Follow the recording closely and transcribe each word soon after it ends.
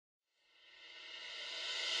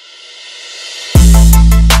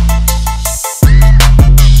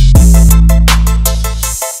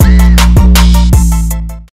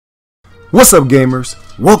What's up, gamers?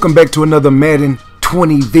 Welcome back to another Madden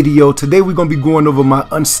 20 video. Today we're going to be going over my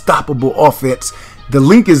unstoppable offense. The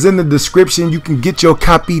link is in the description. You can get your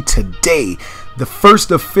copy today. The first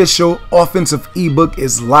official offensive ebook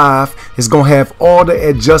is live. It's going to have all the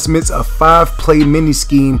adjustments, a 5-play mini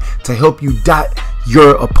scheme to help you dot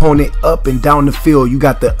your opponent up and down the field. You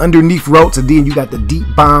got the underneath routes, and then you got the deep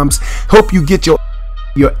bombs. Help you get your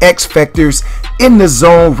X factors in the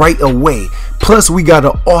zone right away. Plus, we got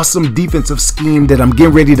an awesome defensive scheme that I'm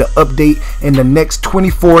getting ready to update in the next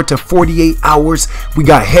 24 to 48 hours. We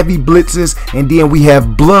got heavy blitzes, and then we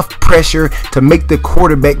have bluff pressure to make the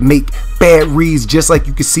quarterback make bad reads, just like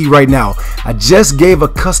you can see right now. I just gave a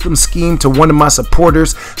custom scheme to one of my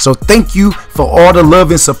supporters, so thank you for all the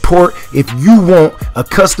love and support. If you want a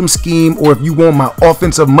custom scheme, or if you want my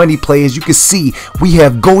offensive money play, as you can see, we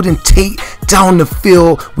have Golden Tate down the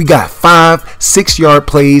field. We got 5 6-yard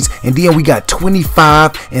plays, and then we got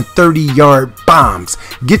 25 and 30-yard bombs.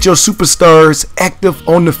 Get your superstars active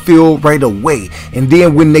on the field right away, and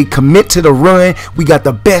then when they commit to the run, we got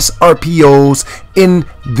the best RPOs in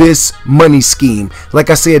this money scheme. Like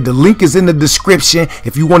I said, the link is in the description.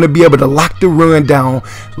 If you want to be able to lock the run down,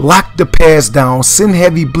 lock the pass down, send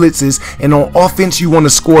heavy blitzes, and on offense you want to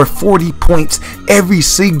score 40 points every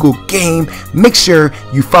single game, make sure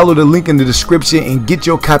you follow the link in the description and get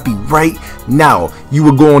your copy right now. You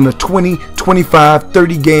will go on a 20, 25,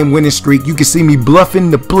 30 game winning streak. You can see me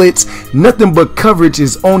bluffing the blitz. Nothing but coverage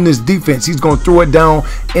is on this defense. He's going to throw it down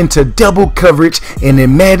into double coverage, and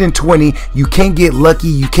in Madden 20 you can't get lucky,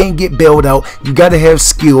 you can't get bailed out. You got to have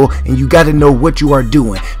skill, and you got to know what you are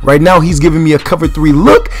doing. Right now he's giving me a cover 3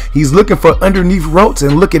 look. He's looking for underneath routes,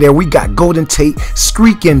 and look at that, we got Golden Tate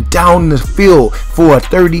streaking down the field for a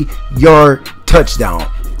 30-yard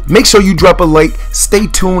touchdown. Make sure you drop a like. Stay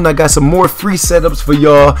tuned. I got some more free setups for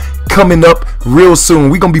y'all coming up real soon.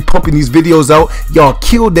 We're going to be pumping these videos out. Y'all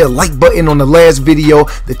killed that like button on the last video.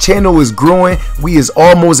 The channel is growing. We is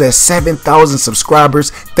almost at 7,000 subscribers.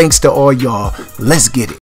 Thanks to all y'all. Let's get it.